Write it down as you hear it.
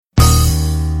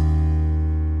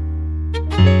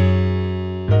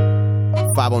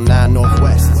509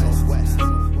 Northwest.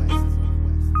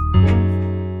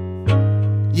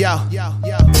 Yo,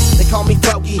 they call me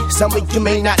Fogey, some of you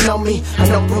may not know me. I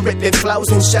know prolific flows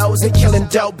and shows and killing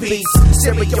dope beats.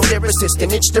 Serial lyricist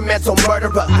and instrumental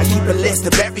murderer. I keep a list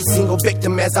of every single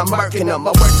victim as I'm murking them.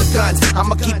 My words are guns,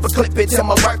 I'ma keep a clip it till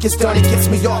my work is done. It gets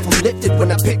me off, I'm lifted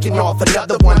when I'm picking off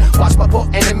another one. Watch my poor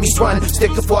enemies run,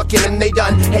 stick a fork in and they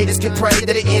done. Haters can pray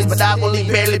that it ends, but I've only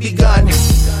barely begun.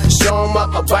 Show them what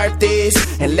my birth is,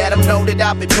 and let them know that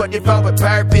I've been putting on with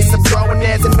purpose. I'm growing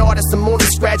as an artist, I'm only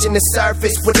scratching the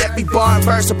surface. With every bar and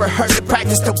verse, I rehearse and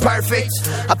practice till perfect.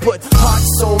 I put heart,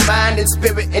 soul, mind, and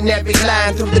spirit in every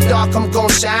line. Through the dark, I'm gon'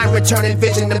 shine, returning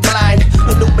vision to blind.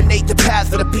 Illuminate the path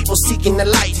for the people seeking the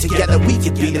light. Together we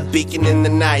could be the beacon in the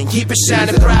night. Keep it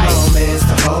shining bright. Moments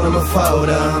to hold them or fold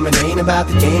them. It ain't about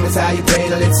the game, it's how you play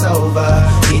till it's over.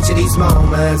 Each of these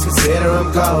moments, consider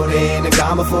them golden. They're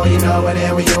gone before you know it,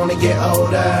 and we only get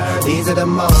older. These are the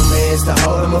moments to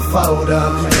hold them or fold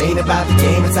them. It ain't about the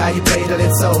game, it's how you play till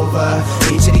it's over.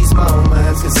 Each of these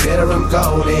moments, consider them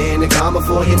golden. They're gone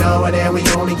before you know it, and we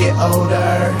only get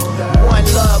older. One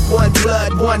love, one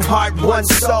blood, one heart, one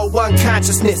soul, one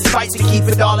consciousness. Fight to keep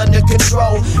it all under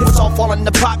control. It's all falling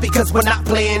apart because we're not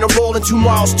playing a role, and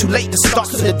tomorrow's too late to start,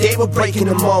 so the day we're breaking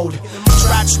the mold.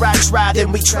 Try,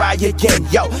 then we try again.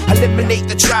 Yo, eliminate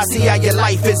the try, see how your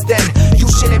life is then. You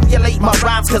should emulate my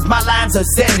rhymes, cause my lines are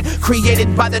zen.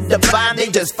 Created by the divine, they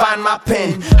just find my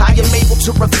pen. I am able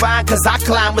to refine, cause I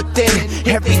climb within.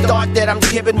 Every thought that I'm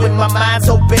giving when my mind's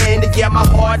open. And yeah, my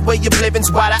heart way of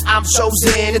living's why I'm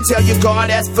chosen. To tell you God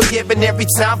has forgiven every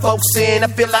time folks sin. I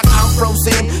feel like I'm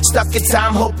frozen, stuck in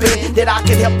time hoping that I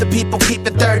can help the people keep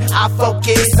the third eye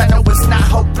focused. I know it's not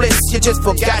hopeless, you just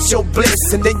forgot your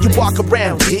bliss. And then you walk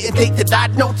around, didn't think that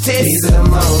I'd notice. These are the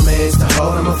moments to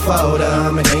hold them or fold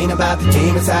them. It ain't about the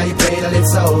game, it's how you play till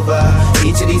it's over.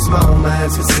 Each of these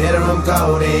moments, consider them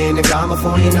golden. They're gone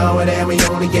before you know it, and we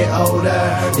only get older.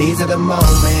 These are the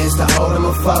moments to hold them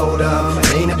or fold them.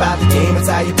 It ain't about the game, it's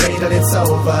how you play till it's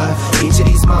over. Each of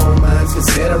these moments,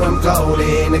 consider them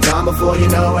golden. They're gone before you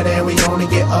know it, and we only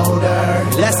get older.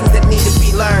 Lessons that need to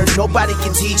be learned, nobody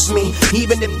can teach me.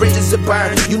 Even if bridges are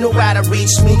burned, you know how to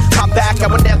reach me. My back, I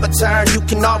will never turn, you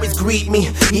can always greet me.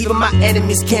 Even my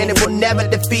enemies can, it will never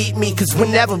defeat me. Cause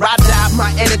whenever I die,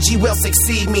 my energy will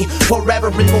succeed me. Forever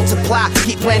and multiply,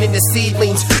 keep planting the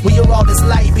seedlings. We are all just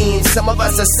light beings, some of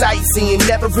us are sightseeing.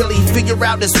 Never really figure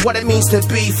out just what it means to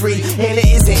be free. And it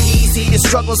isn't easy, the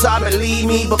struggles are, believe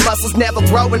me. But muscles never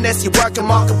grow unless you work them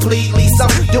all completely.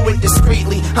 Some do it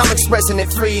discreetly, I'm expressing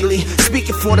it freely.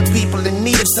 Speaking for the people in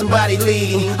need of somebody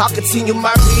leading. I'll continue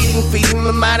my reading, feeding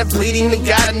my mind and bleeding. The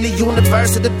God in the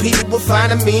universe of the people will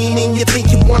find a meaning. You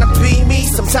think you wanna be me?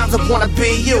 Sometimes I wanna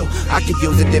be you. I could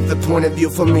use a different point of view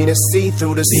for me to see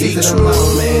through the see through. These are the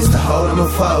moments to hold them or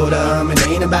fold them. It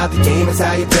ain't about the game, it's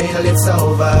how you play till it's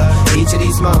over. Each of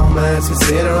these moments,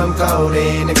 consider them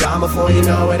golden. They're gone before you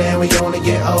know it, and we only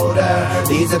get older.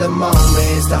 These are the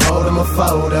moments to hold them or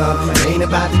fold them. It ain't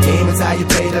about the game, it's how you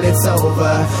play till it's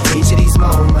over. Each of these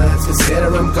moments, consider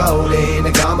them golden.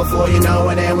 They're gone before you know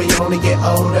it, and we only get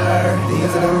older.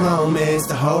 These are the moments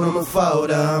to hold them or fold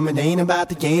them. It ain't about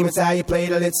the game, it's how you play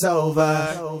till it's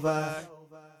over.